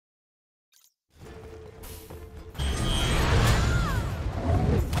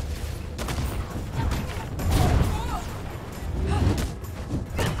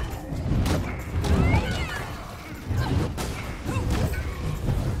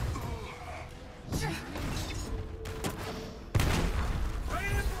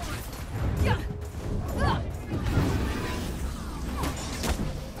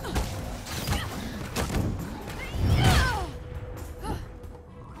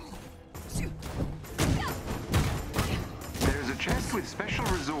equipped with special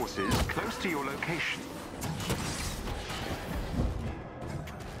resources close to your location.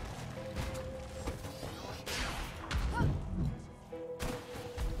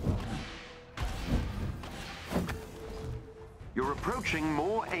 You're approaching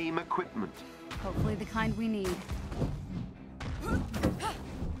more AIM equipment. Hopefully the kind we need.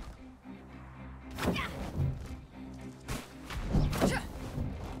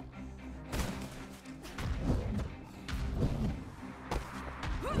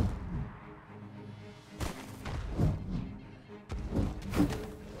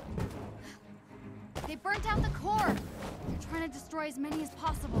 They burnt out the core. They're trying to destroy as many as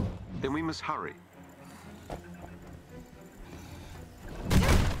possible. Then we must hurry.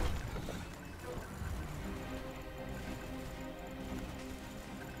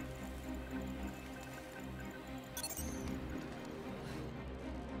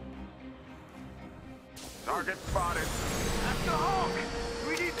 Target spotted. That's the Hulk!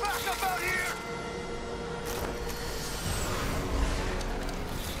 We need backup out here!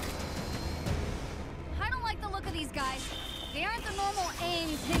 I don't like the look of these guys. They aren't the normal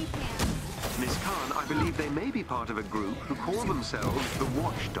AIM tin cans. Miss Khan, I believe they may be part of a group who call themselves the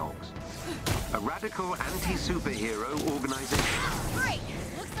Watchdogs. A radical anti-superhero organization. Great!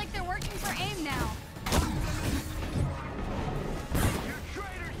 Looks like they're working for AIM now.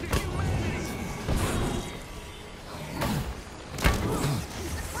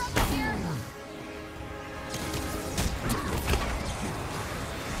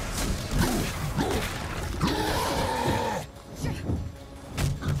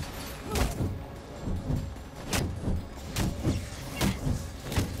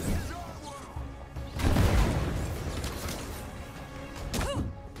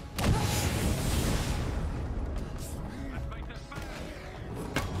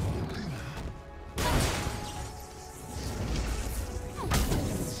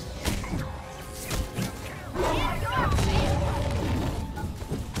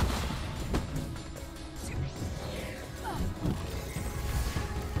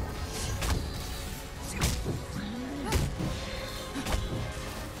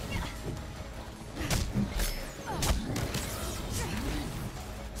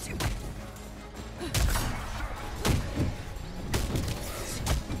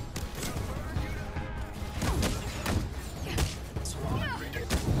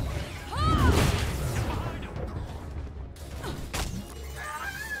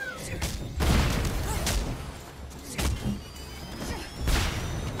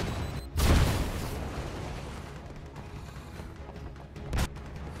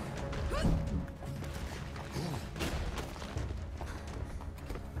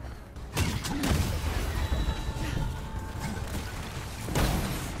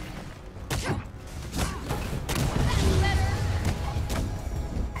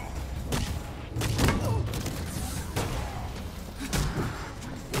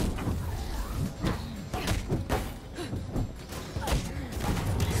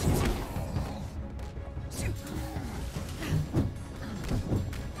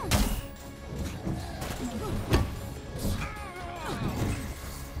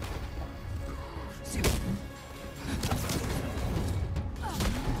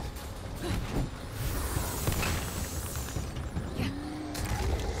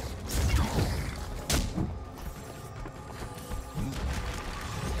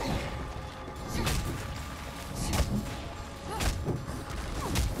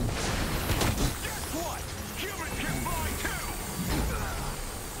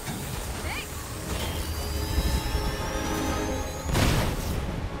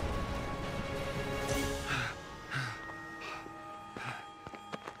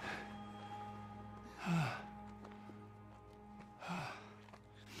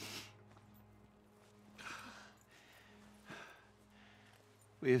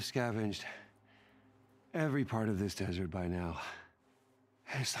 We have scavenged every part of this desert by now.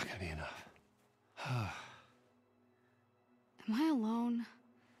 And it's not gonna be enough. Am I alone?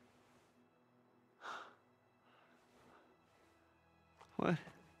 What?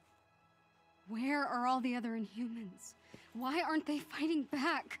 Where are all the other Inhumans? Why aren't they fighting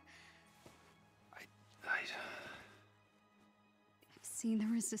back? I've seen the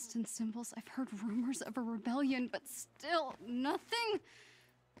resistance symbols. I've heard rumors of a rebellion, but still nothing.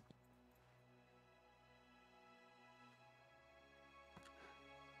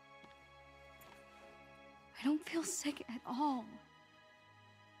 I don't feel sick at all.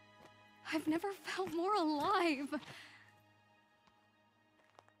 I've never felt more alive.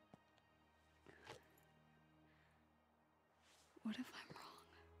 What if I'm wrong?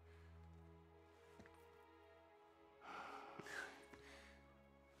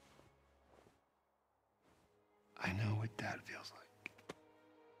 what Dad feels like.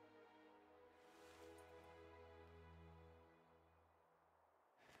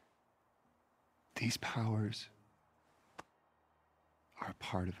 These powers are a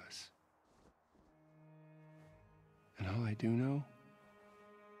part of us. And all I do know,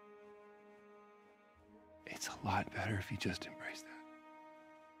 it's a lot better if you just embrace that.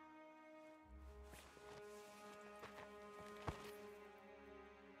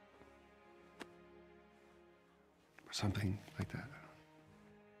 Or something like that.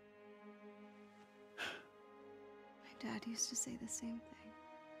 My dad used to say the same thing.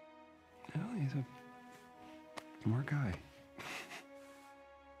 Well, he's a smart guy.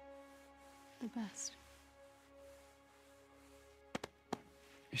 The best.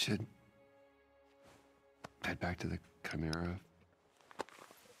 You should head back to the Chimera.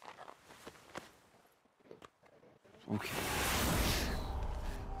 Okay.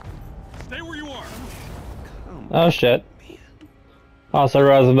 Stay where you are. Oh shit. Also, I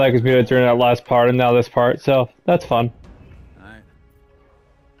realized the mic is muted during that last part and now this part, so that's fun. Alright.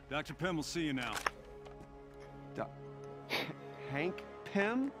 Dr. Pym will see you now. Hank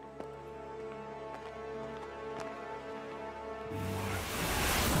Pym?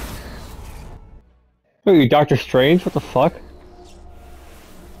 Wait, you Doctor Strange? What the fuck?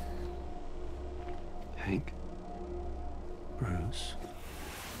 Hank? Bruce,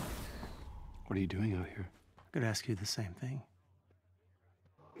 What are you doing out here? I could ask you the same thing.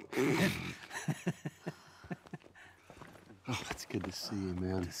 Oh, it's good to see you,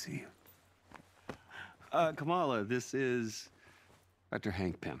 man. Good to see you. Kamala, this is Dr.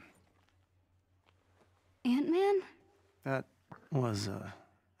 Hank Pym. Ant-Man? That was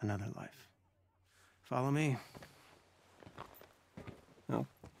another life. Follow me.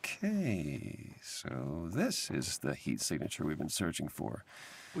 Okay, so this is the heat signature we've been searching for.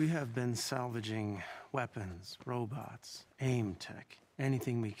 We have been salvaging weapons, robots, aim tech,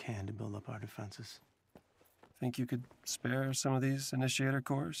 anything we can to build up our defenses. Think you could spare some of these initiator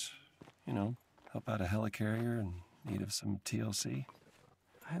cores? You know, help out a helicarrier in need of some TLC?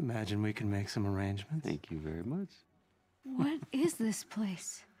 I imagine we can make some arrangements. Thank you very much. What is this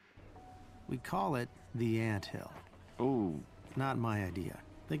place? We call it the Anthill. Oh, Not my idea.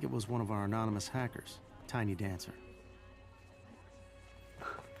 I think it was one of our anonymous hackers, Tiny Dancer.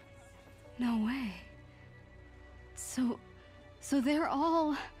 No way. So they're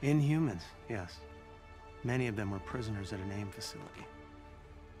all... Inhumans, yes. Many of them were prisoners at an AIM facility.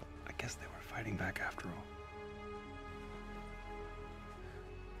 I guess they were fighting back after all.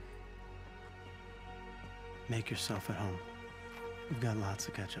 Make yourself at home. We've got lots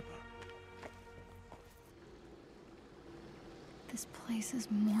to catch up on. This place is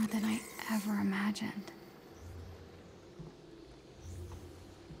more than I ever imagined.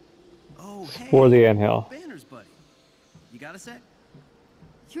 Oh, hey. For the anthill. Banners, buddy. You got a sec?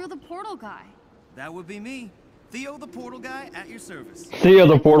 You're the portal guy. That would be me. Theo the portal guy at your service. Theo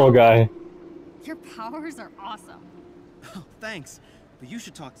the portal guy. Your powers are awesome. Oh, thanks. But you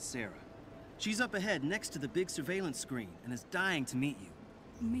should talk to Sarah. She's up ahead next to the big surveillance screen and is dying to meet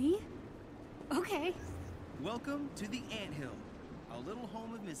you. Me? Okay. Welcome to the Anthill, our little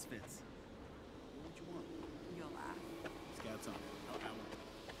home of misfits. What would you want? You'll laugh. Scouts on.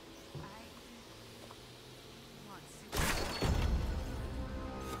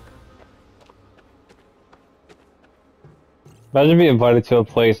 Imagine being invited to a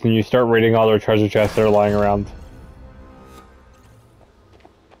place and you start raiding all their treasure chests that are lying around.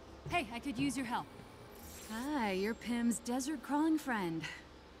 Hey, I could use your help. Hi, you're Pym's desert-crawling friend.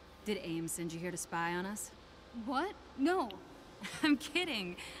 Did AIM send you here to spy on us? What? No. I'm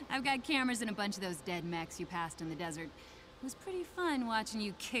kidding. I've got cameras in a bunch of those dead mechs you passed in the desert. It was pretty fun watching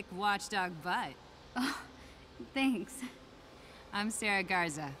you kick watchdog butt. Oh, thanks. I'm Sarah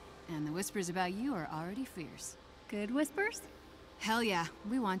Garza, and the whispers about you are already fierce. Good whispers? Hell yeah,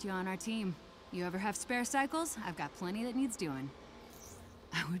 we want you on our team. You ever have spare cycles? I've got plenty that needs doing.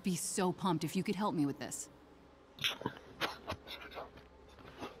 I would be so pumped if you could help me with this.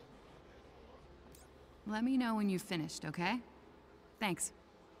 Let me know when you've finished, okay? Thanks.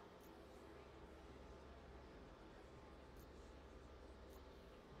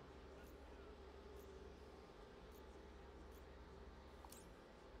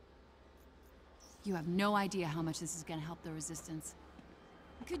 You have no idea how much this is gonna help the Resistance.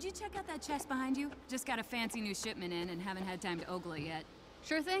 Could you check out that chest behind you? Just got a fancy new shipment in and haven't had time to ogle it yet.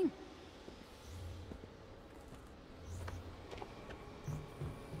 Sure thing.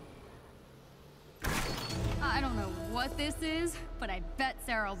 I don't know what this is, but I bet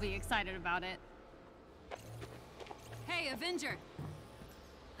Sarah will be excited about it. Hey, Avenger!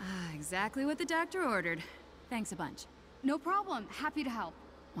 Ah, exactly what the doctor ordered. Thanks a bunch. No problem. Happy to help.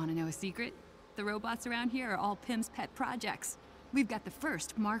 Want to know a secret? The robots around here are all Pim's pet projects. We've got the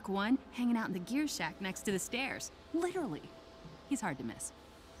first, Mark I, hanging out in the gear shack next to the stairs. Literally. He's hard to miss.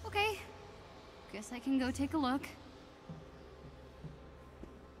 Okay. Guess I can go take a look.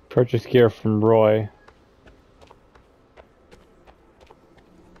 Purchase gear from Roy.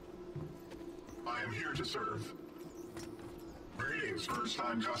 I am here to serve. Greetings,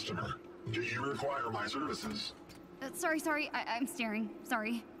 first-time customer. Do you require my services? Sorry. I'm staring.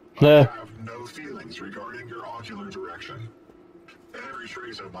 Sorry. I have no feelings regarding your ocular direction. Every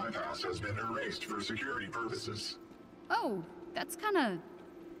trace of my past has been erased for security purposes. Oh, that's kinda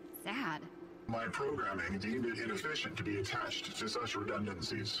sad. My programming deemed it inefficient to be attached to such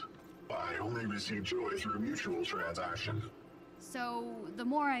redundancies. I only receive joy through mutual transaction. So, the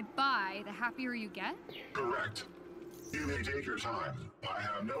more I buy, the happier you get? Correct. You may take your time. I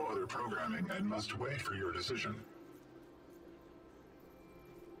have no other programming and must wait for your decision.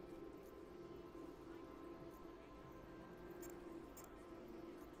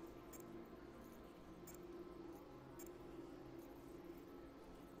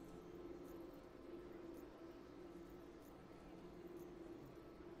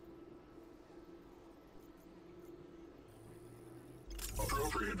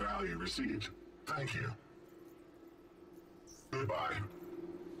 Appropriate value received. Thank you. Goodbye.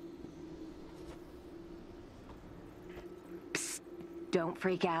 Psst. Don't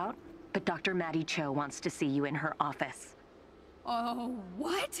freak out, but Dr. Maddie Cho wants to see you in her office. Oh,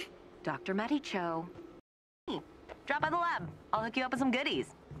 what? Dr. Maddie Cho. Hey, drop by the lab. I'll hook you up with some goodies.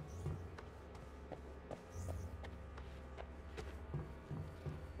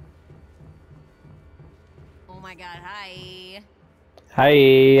 Oh my god, hi.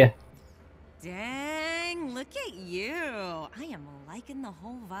 Hi. Dang, look at you. I am liking the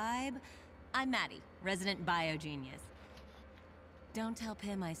whole vibe. I'm Maddie, resident biogenius. Don't tell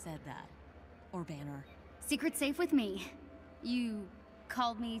Pim I said that. Or Banner. Secret safe with me. You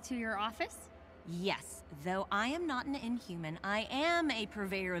called me to your office? Yes, though I am not an inhuman, I am a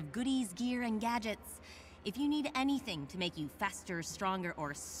purveyor of goodies, gear, and gadgets. If you need anything to make you faster, stronger,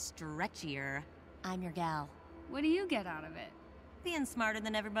 or stretchier, I'm your gal. What do you get out of it? Being smarter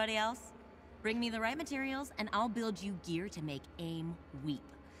than everybody else. Bring me the right materials, and I'll build you gear to make AIM weep.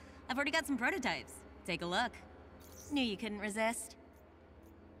 I've already got some prototypes. Take a look. Knew you couldn't resist.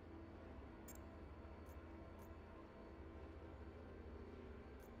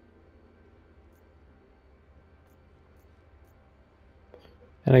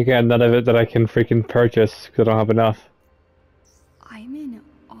 And again, none of it that I can freaking purchase because I don't have enough. I'm in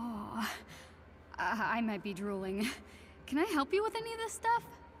awe. I might be drooling. Can I help you with any of this stuff?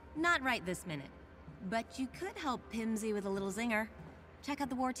 Not right this minute. But you could help Pimsy with a little zinger. Check out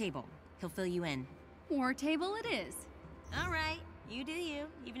the war table. He'll fill you in. War table it is. All right, you do you,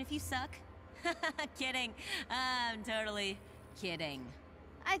 even if you suck. Kidding. I'm totally kidding.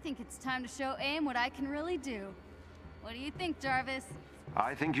 I think it's time to show AIM what I can really do. What do you think, Jarvis?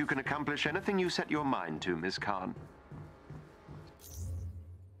 I think you can accomplish anything you set your mind to, Miss Khan.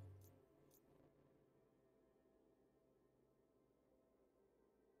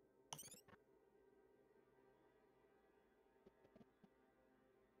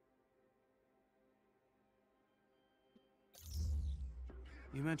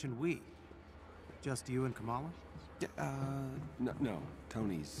 You mentioned we. Just you and Kamala? Yeah, no.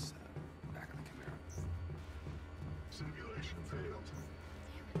 Tony's back on the camera. Simulation failed.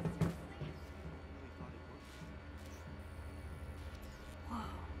 Whoa.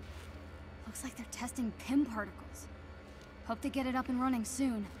 Looks like they're testing Pim particles. Hope they get it up and running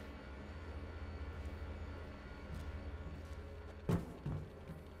soon. More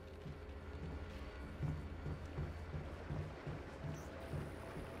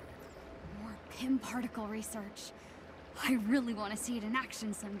Pim particle research. I really want to see it in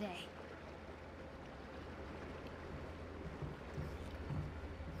action someday.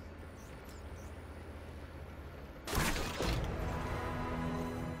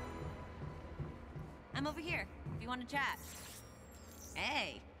 I'm over here, if you want to chat.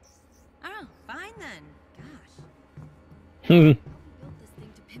 Hey. Oh, fine then. Gosh. Built this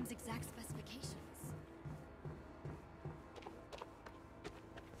thing to Pim's exact specifications.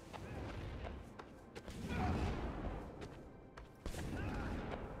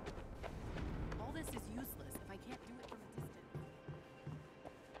 All this is useless if I can't do it from a distance.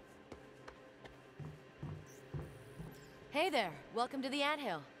 Hey there, welcome to the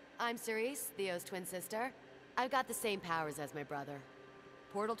Anthill. I'm Cerise, Theo's twin sister. I've got the same powers as my brother.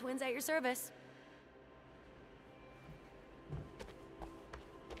 Portal twins at your service.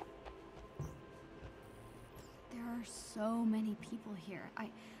 There are so many people here. I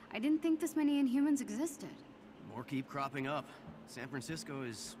didn't think this many Inhumans existed. More keep cropping up. San Francisco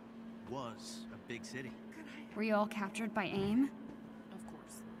was a big city. Were you all captured by AIM? Of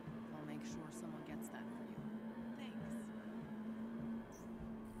course. I'll make sure someone gets that for you. Thanks.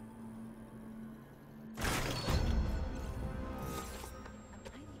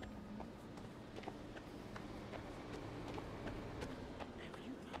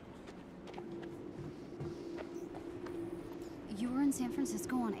 You were in San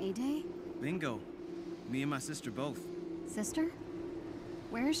Francisco on A-Day? Bingo. Me and my sister both. Sister?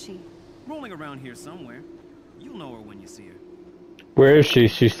 Where is she? Rolling around here somewhere. You'll know her when you see her. Where is she?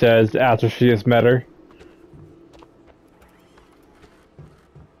 She says after she has met her.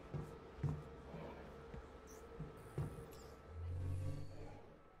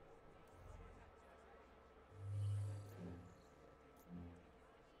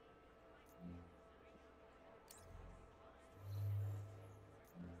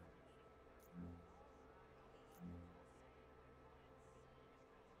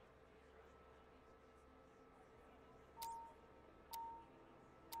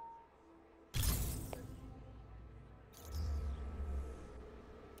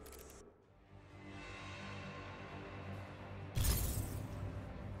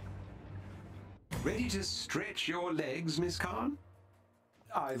 Ready to stretch your legs, Miss Khan?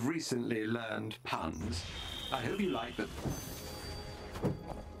 I've recently learned puns. I hope you like them.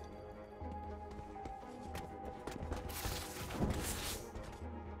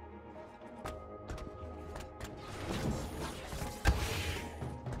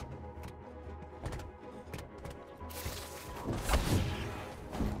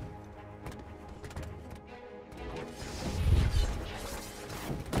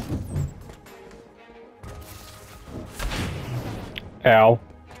 Ow.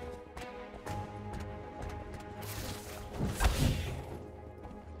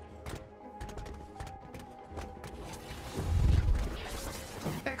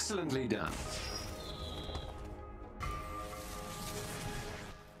 Excellently done.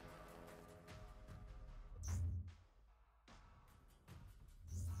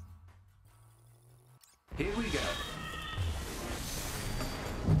 Here we go.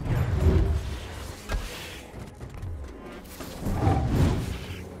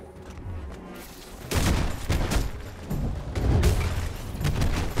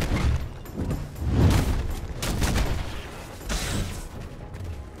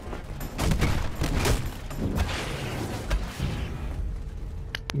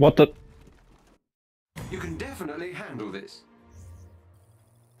 What the? You can definitely handle this.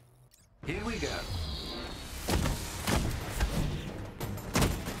 Here we go.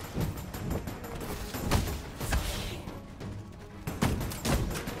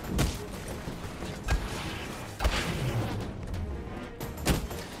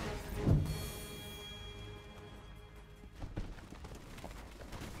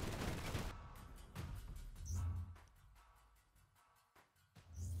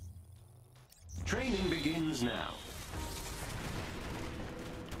 Training begins now.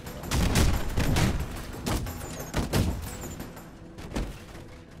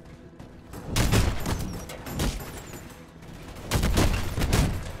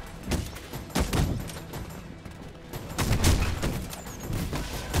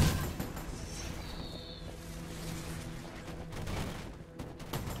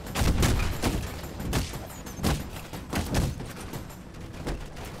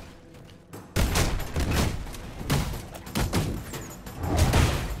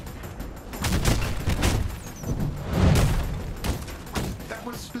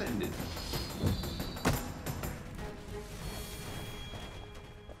 Splendid.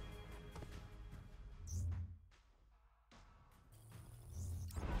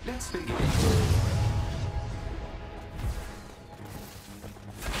 Let's begin.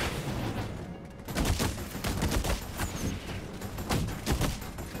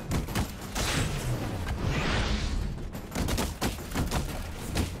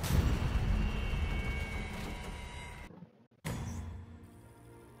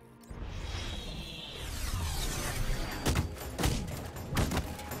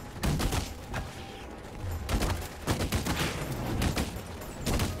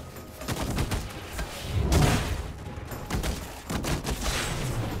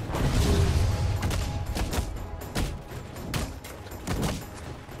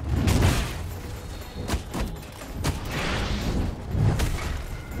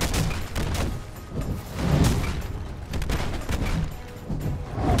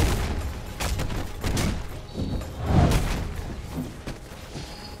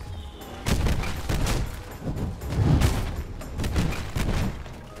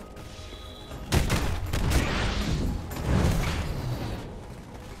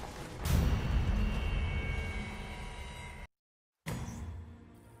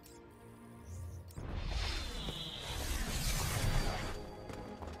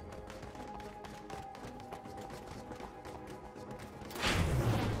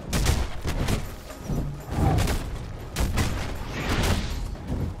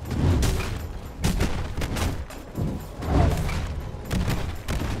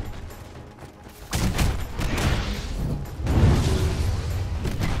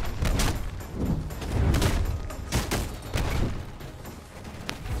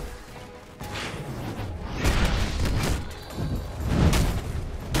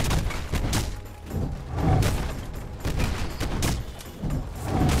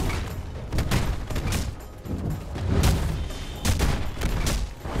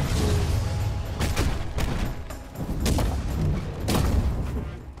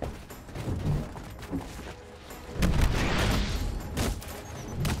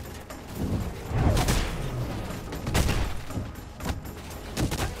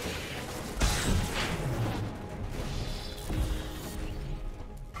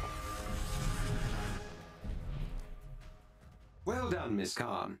 done, Miss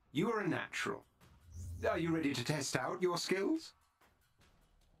Khan. You are a natural. Are you ready to test out your skills?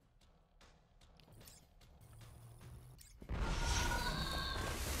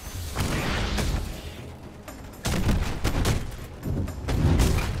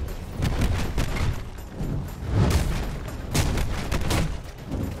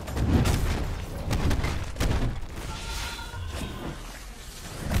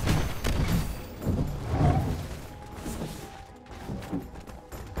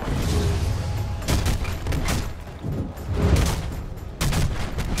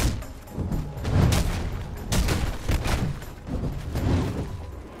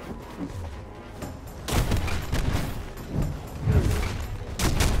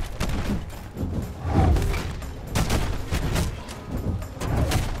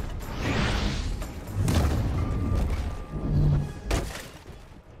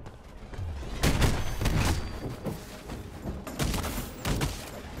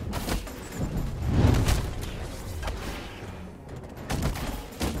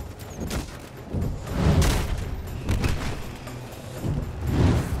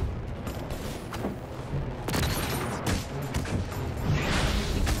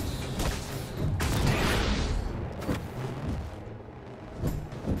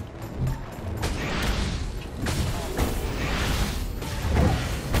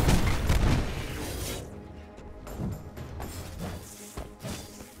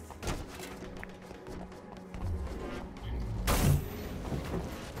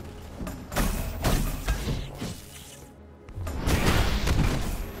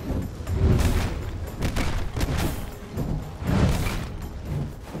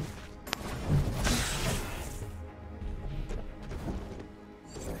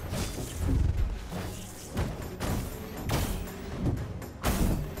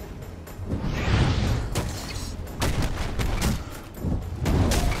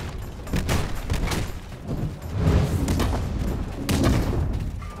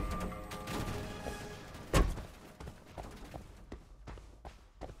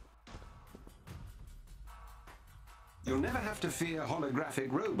 You'll never have to fear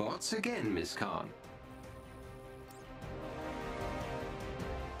holographic robots again, Miss Khan.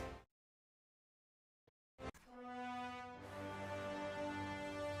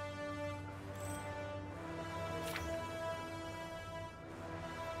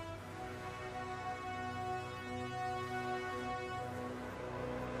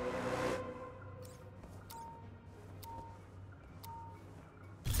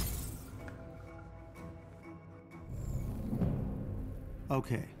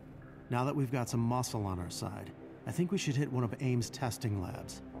 Okay, now that we've got some muscle on our side, I think we should hit one of AIM's testing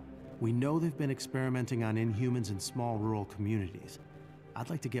labs. We know they've been experimenting on Inhumans in small rural communities. I'd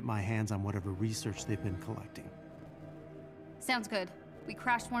like to get my hands on whatever research they've been collecting. Sounds good. We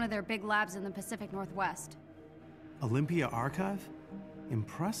crashed one of their big labs in the Pacific Northwest. Olympia Archive?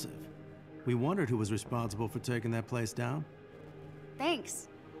 Impressive. We wondered who was responsible for taking that place down. Thanks.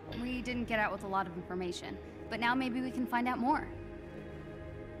 We didn't get out with a lot of information, but now maybe we can find out more.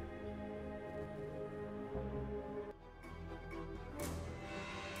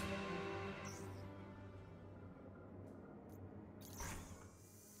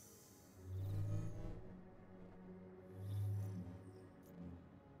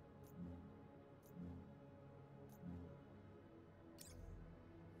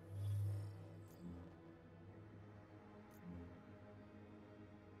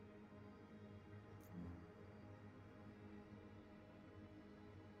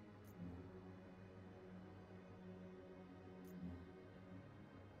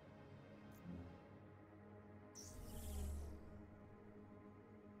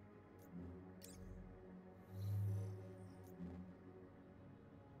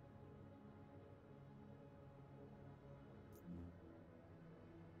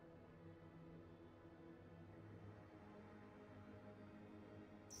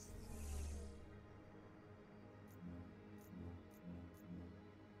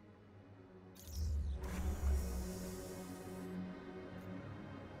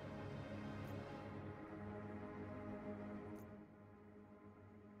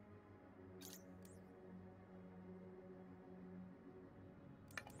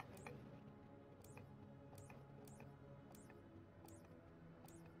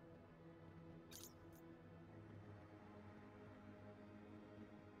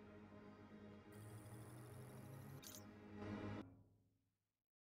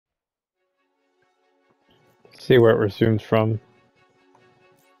 See where it resumes from.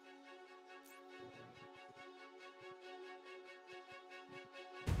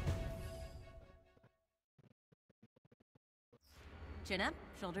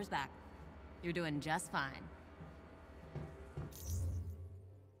 Oliver's back. You're doing just fine.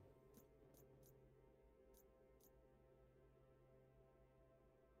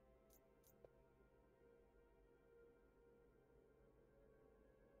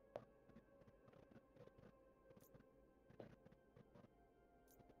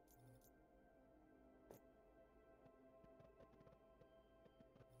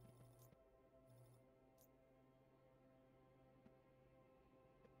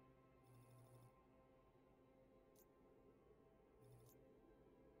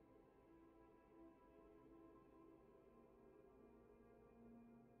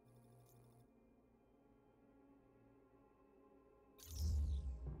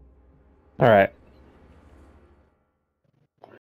 All right.